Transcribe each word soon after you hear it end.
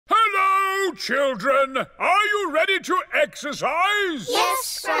you children, are you ready to exercise?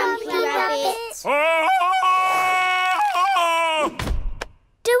 Yes, Grumpy Rabbit.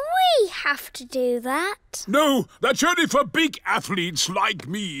 Do we have to do that? No, that's only for big athletes like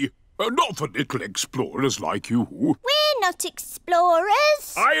me. Not for little explorers like you. We're not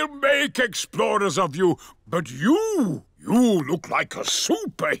explorers. I'll make explorers of you, but you look like a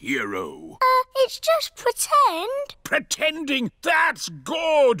superhero. It's just pretend. Pretending, that's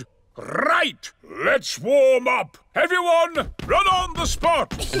good. Right, let's warm up. Everyone, run on the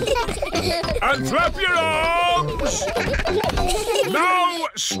spot. And flap your arms. Now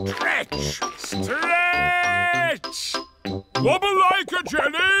stretch. Stretch. Wobble like a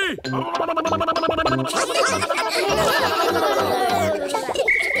jelly.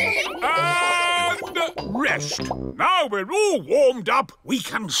 And rest. Now we're all warmed up, we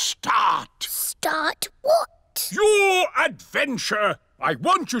can start. Start what? Your adventure. I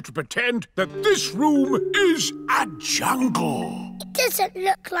want you to pretend that this room is a jungle. It doesn't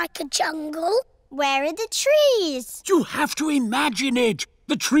look like a jungle. Where are the trees? You have to imagine it.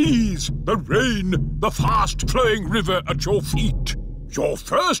 The trees, the rain, the fast-flowing river at your feet. Your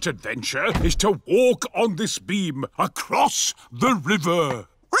first adventure is to walk on this beam across the river.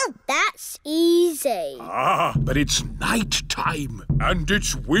 That's easy. But it's night time and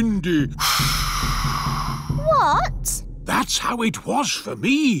it's windy. What? That's how it was for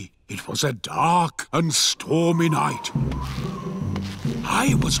me. It was a dark and stormy night.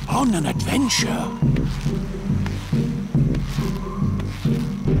 I was on an adventure.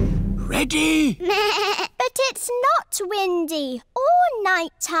 Ready? But it's not windy or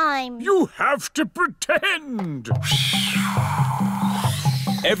nighttime. You have to pretend.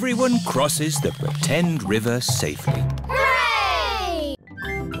 Everyone crosses the pretend river safely. Hooray!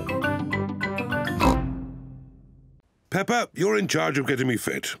 Peppa, you're in charge of getting me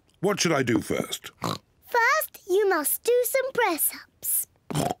fit. What should I do first? First, you must do some press-ups.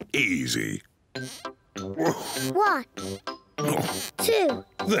 Easy. 1, 2.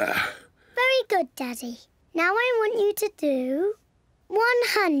 There. Very good, Daddy. Now I want you to do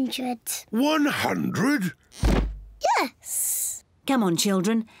 100. 100? Yes. Come on,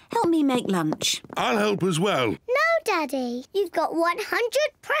 children. Help me make lunch. I'll help as well. No, Daddy. You've got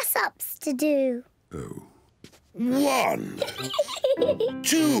 100 press-ups to do. Oh. 1,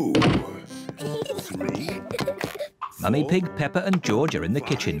 2, 3. Mummy Pig, Peppa and George are in the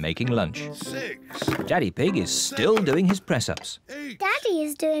kitchen making lunch. 6. Daddy Pig is still doing his press-ups. 8. Daddy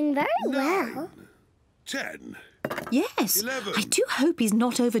is doing very well. 10. Yes. 11. I do hope he's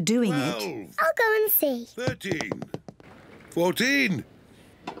not overdoing 12. it. I'll go and see. 13. 14.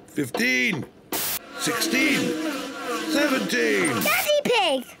 15. 16. 17. Daddy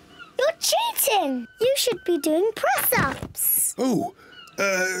Pig! You're cheating! You should be doing press-ups. Oh,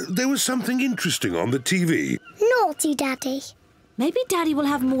 there was something interesting on the TV. Naughty Daddy. Maybe Daddy will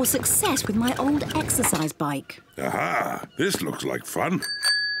have more success with my old exercise bike. Aha! This looks like fun.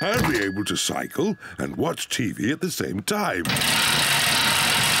 I'll be able to cycle and watch TV at the same time.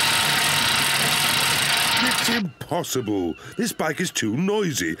 It's impossible. This bike is too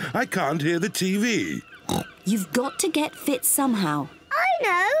noisy. I can't hear the TV. You've got to get fit somehow. I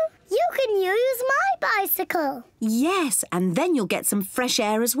know. You can use my bicycle. Yes, and then you'll get some fresh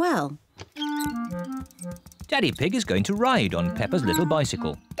air as well. Daddy Pig is going to ride on Peppa's little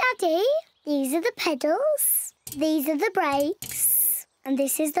bicycle. Daddy, these are the pedals, these are the brakes, and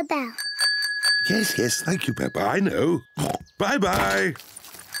this is the bell. Yes, thank you, Peppa. I know. Bye-bye.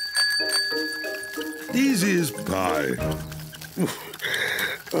 Easy as pie.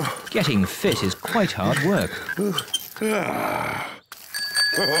 Getting fit is quite hard work.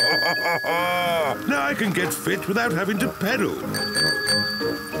 Now I can get fit without having to pedal.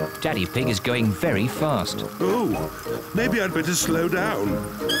 Daddy Pig is going very fast. Oh, maybe I'd better slow down.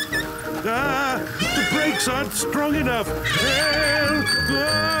 The brakes aren't strong enough. Help!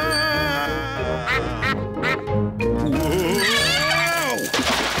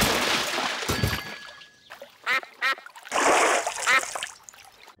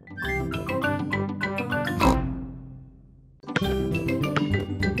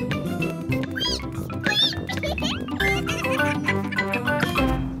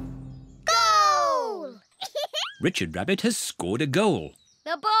 Whoa! Richard Rabbit has scored a goal.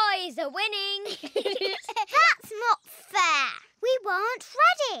 The boys are winning. That's not fair. We weren't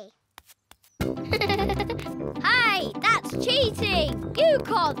ready. Hey, that's cheating. You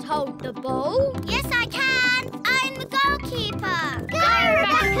can't hold the ball. Yes, I can. I'm the goalkeeper. Go,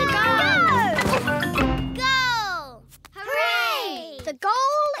 Rebecca, go! Goal! Hooray! The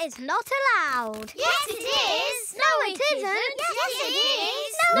goal is not allowed. Yes, it is. No, it isn't. Yes, it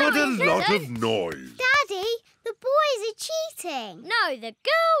is. No, What a lot of noise. Daddy, the boys are cheating. No, the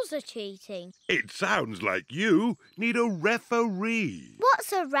girls are cheating. It sounds like you need a referee.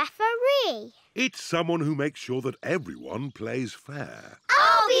 What's a referee? It's someone who makes sure that everyone plays fair.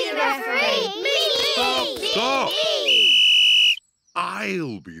 I'll be the referee. Me. Stop. Me.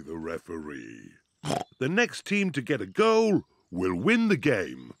 I'll be the referee. The next team to get a goal will win the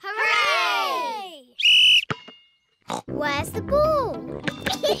game. Hooray! Where's the ball?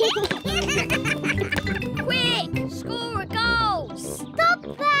 Quick! Score a goal! Stop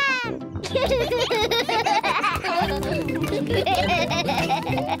them!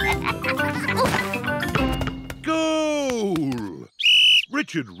 Goal!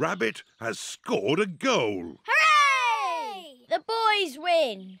 Richard Rabbit has scored a goal. Hooray! The boys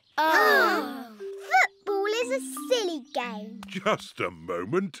win. Oh. Football is a silly game. Just a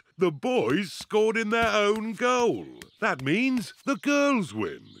moment. The boys scored in their own goal. That means the girls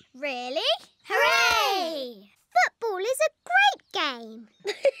win. Really? Hooray! Football is a great game.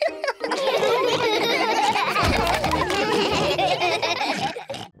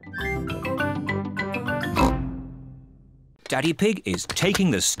 Daddy Pig is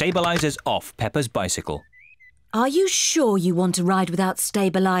taking the stabilisers off Peppa's bicycle. Are you sure you want to ride without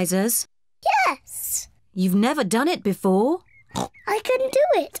stabilisers? Yes. You've never done it before. I can do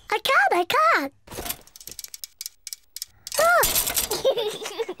it. I can. Ah.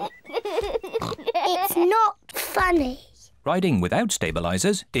 It's not funny. Riding without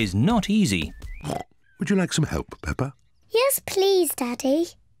stabilisers is not easy. Would you like some help, Peppa? Yes, please,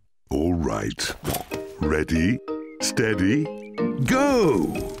 Daddy. All right. Ready, steady, go!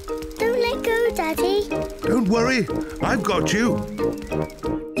 Don't let go, Daddy. Don't worry, I've got you.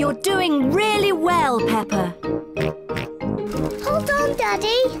 You're doing really well, Peppa. Hold on,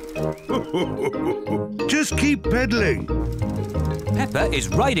 Daddy. Just keep pedalling. Peppa is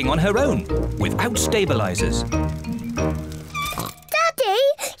riding on her own, without stabilisers. Daddy,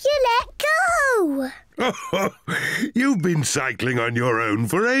 you let go. You've been cycling on your own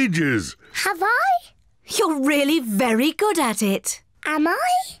for ages. Have I? You're really very good at it. Am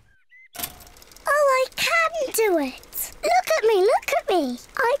I? Oh, I can do it. Look at me.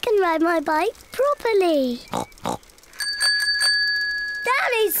 I can ride my bike properly.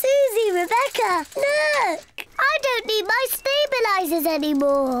 Daddy, Suzy, Rebecca, look! I don't need my stabilisers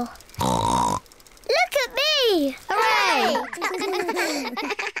anymore. Look at me! Hooray!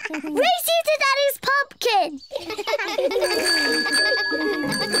 Race you to Daddy's pumpkin!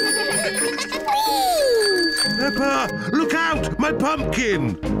 Peppa, look out! My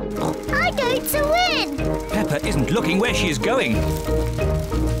pumpkin! I'm going to win! Peppa isn't looking where she is going.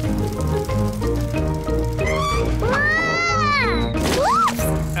 Whoops!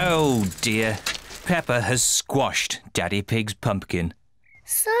 Oh dear. Peppa has squashed Daddy Pig's pumpkin.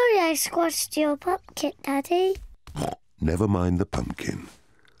 Sorry I squashed your pumpkin, Daddy. Never mind the pumpkin.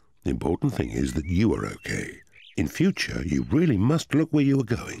 The important thing is that you are okay. In future, you really must look where you are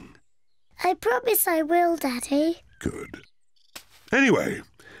going. I promise I will, Daddy. Good. Anyway,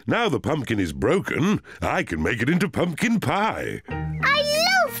 now the pumpkin is broken, I can make it into pumpkin pie.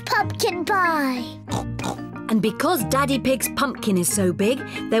 I love pumpkin pie! And because Daddy Pig's pumpkin is so big,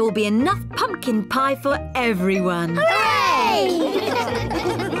 there will be enough pumpkin pie for everyone. Hooray!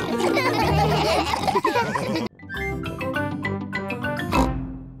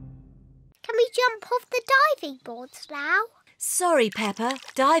 Can we jump off the diving boards now? Sorry, Peppa.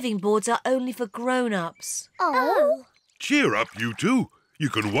 Diving boards are only for grown-ups. Oh. Cheer up, you two. You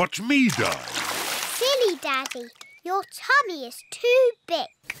can watch me dive. Silly Daddy. Your tummy is too big.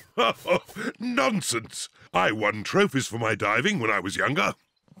 Nonsense. I won trophies for my diving when I was younger.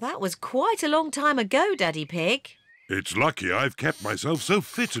 That was quite a long time ago, Daddy Pig. It's lucky I've kept myself so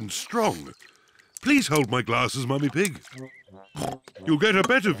fit and strong. Please hold my glasses, Mummy Pig. You'll get a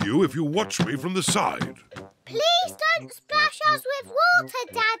better view if you watch me from the side. Please don't splash us with water,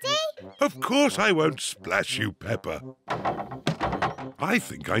 Daddy. Of course I won't splash you, Peppa. I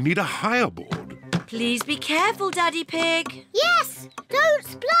think I need a higher board. Please be careful, Daddy Pig. Yes, don't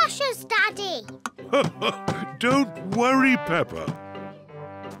splash us, Daddy. Don't worry, Peppa.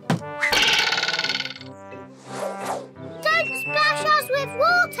 Don't splash us with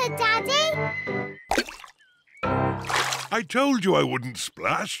water, Daddy. I told you I wouldn't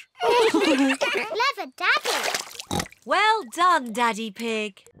splash. Clever Daddy. Well done, Daddy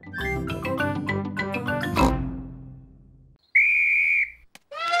Pig.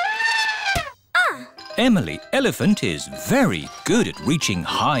 Emily Elephant is very good at reaching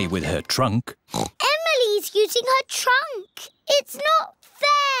high with her trunk. Emily's using her trunk. It's not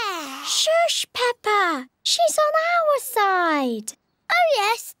fair. Shush, Peppa. She's on our side. Oh,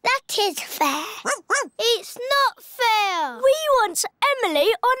 yes, that is fair. It's not fair. We want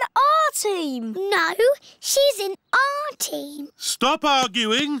Emily on our team. No, she's in our team. Stop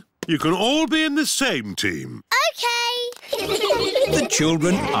arguing. You can all be in the same team. OK. The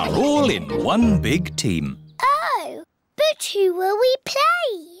children are all in one big team. Oh, but who will we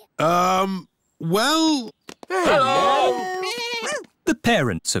play? Well... Hello! The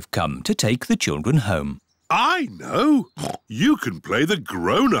parents have come to take the children home. I know. You can play the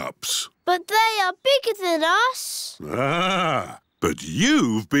grown-ups. But they are bigger than us. Ah, but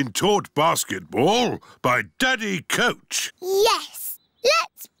you've been taught basketball by Daddy Coach. Yes,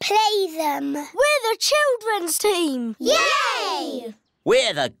 let's play them. We're the children's team. Yay!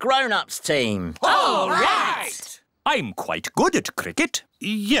 We're the grown-ups team. All right! I'm quite good at cricket.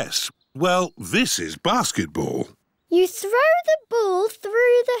 Yes, well, this is basketball. You throw the ball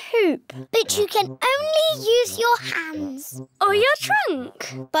through the hoop. But you can only use your hands. Or your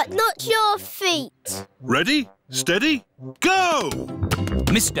trunk. But not your feet. Ready, steady, go!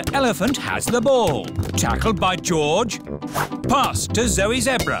 Mr. Elephant has the ball. Tackled by George. Pass to Zoe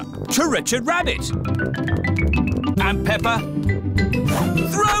Zebra. To Richard Rabbit. And Peppa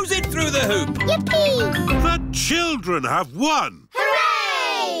throws it through the hoop. Yippee! The children have won.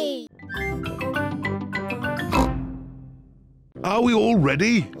 Hooray! Are we all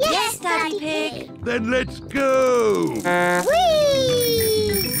ready? Yes, Daddy Pig. Then let's go!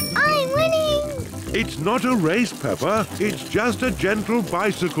 Whee! I'm winning. It's not a race, Peppa. It's just a gentle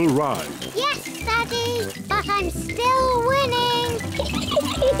bicycle ride. Yes, Daddy, but I'm still winning.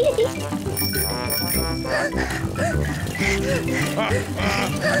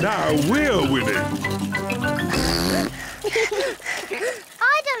 Now we're winning.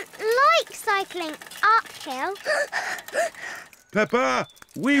 I don't like cycling uphill. Peppa,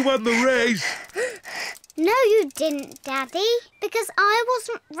 we won the race. No, you didn't, Daddy, because I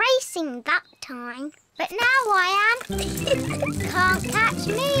wasn't racing that time. But now I am. Can't catch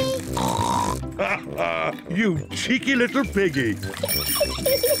me. You cheeky little piggy.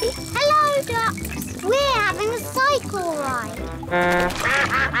 Hello, ducks. We're having a cycle ride.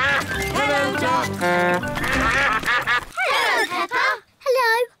 Hello, duck. Hello, Peppa.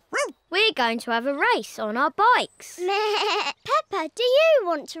 Hello. We're going to have a race on our bikes. Peppa, do you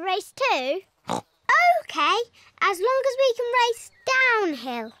want to race too? OK, as long as we can race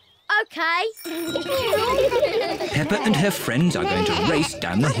downhill. OK. Peppa and her friends are going to race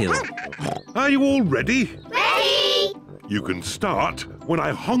down the hill. Are you all ready? Ready? You can start when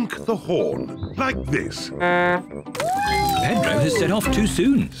I honk the horn, like this. Pedro has set off too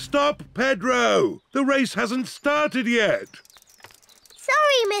soon. Stop, Pedro! The race hasn't started yet.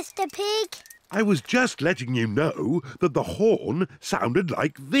 Sorry, Mr. Pig. I was just letting you know that the horn sounded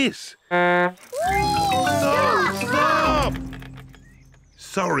like this. Stop!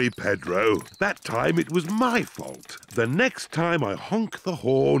 Sorry, Pedro. That time it was my fault. The next time I honk the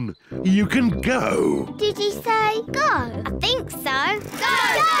horn, you can go. Did he say go? I think so.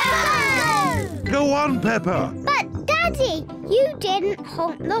 Go! Go on, Peppa. But, Daddy, you didn't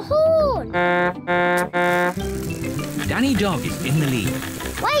honk the horn. Danny Dog is in the lead.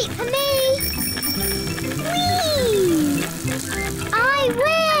 Wait for me. Whee! I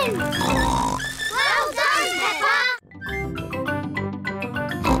win! Well done, Peppa.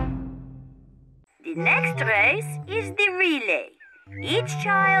 The next race is the relay. Each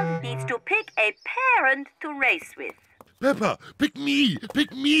child needs to pick a parent to race with. Peppa, pick me!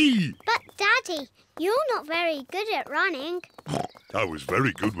 Pick me! But, Daddy, you're not very good at running. I was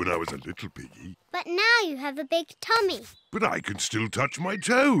very good when I was a little piggy. But now you have a big tummy. But I can still touch my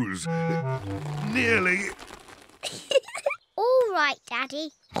toes. Nearly. All right,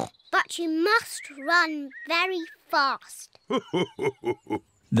 Daddy. But you must run very fast.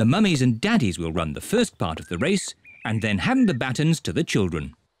 The mummies and daddies will run the first part of the race and then hand the batons to the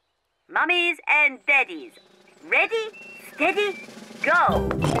children. Mummies and daddies, ready, steady, go!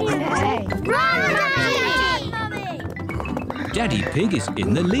 Run, Daddy! Daddy Pig is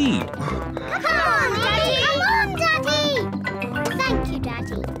in the lead. Come on, Daddy! Come on, Daddy! Thank you,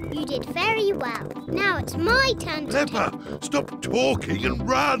 Daddy. You did very well. Now it's my turn to Peppa, stop talking and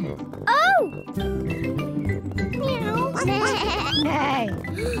run. Oh!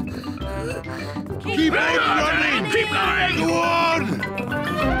 Keep on running! Keep going! Go on!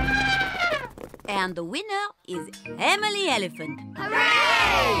 And the winner is Emily Elephant.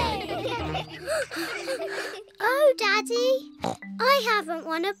 Hooray! Oh, Daddy, I haven't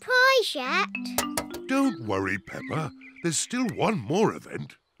won a prize yet. Don't worry, Peppa. There's still one more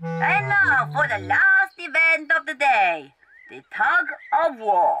event. And now for the last event of the day, the tug of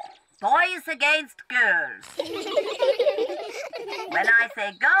war. Boys against girls. When I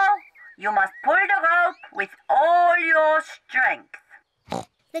say go, you must pull the rope with all your strength.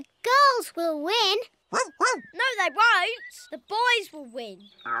 The girls will win. No, they won't. The boys will win.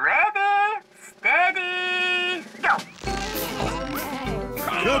 Ready, steady, go.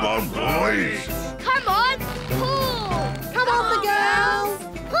 Come on, boys. Come on, pull. Come on, the girls.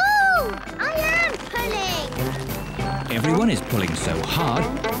 Pull! I am pulling. Everyone is pulling so hard,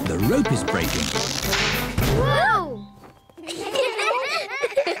 the rope is breaking. Whoa!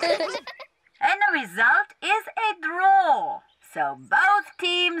 And the result is a draw. So both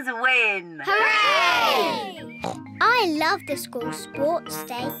teams win. Hooray! I love the school sports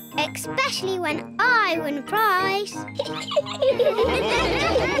day, especially when I win a prize.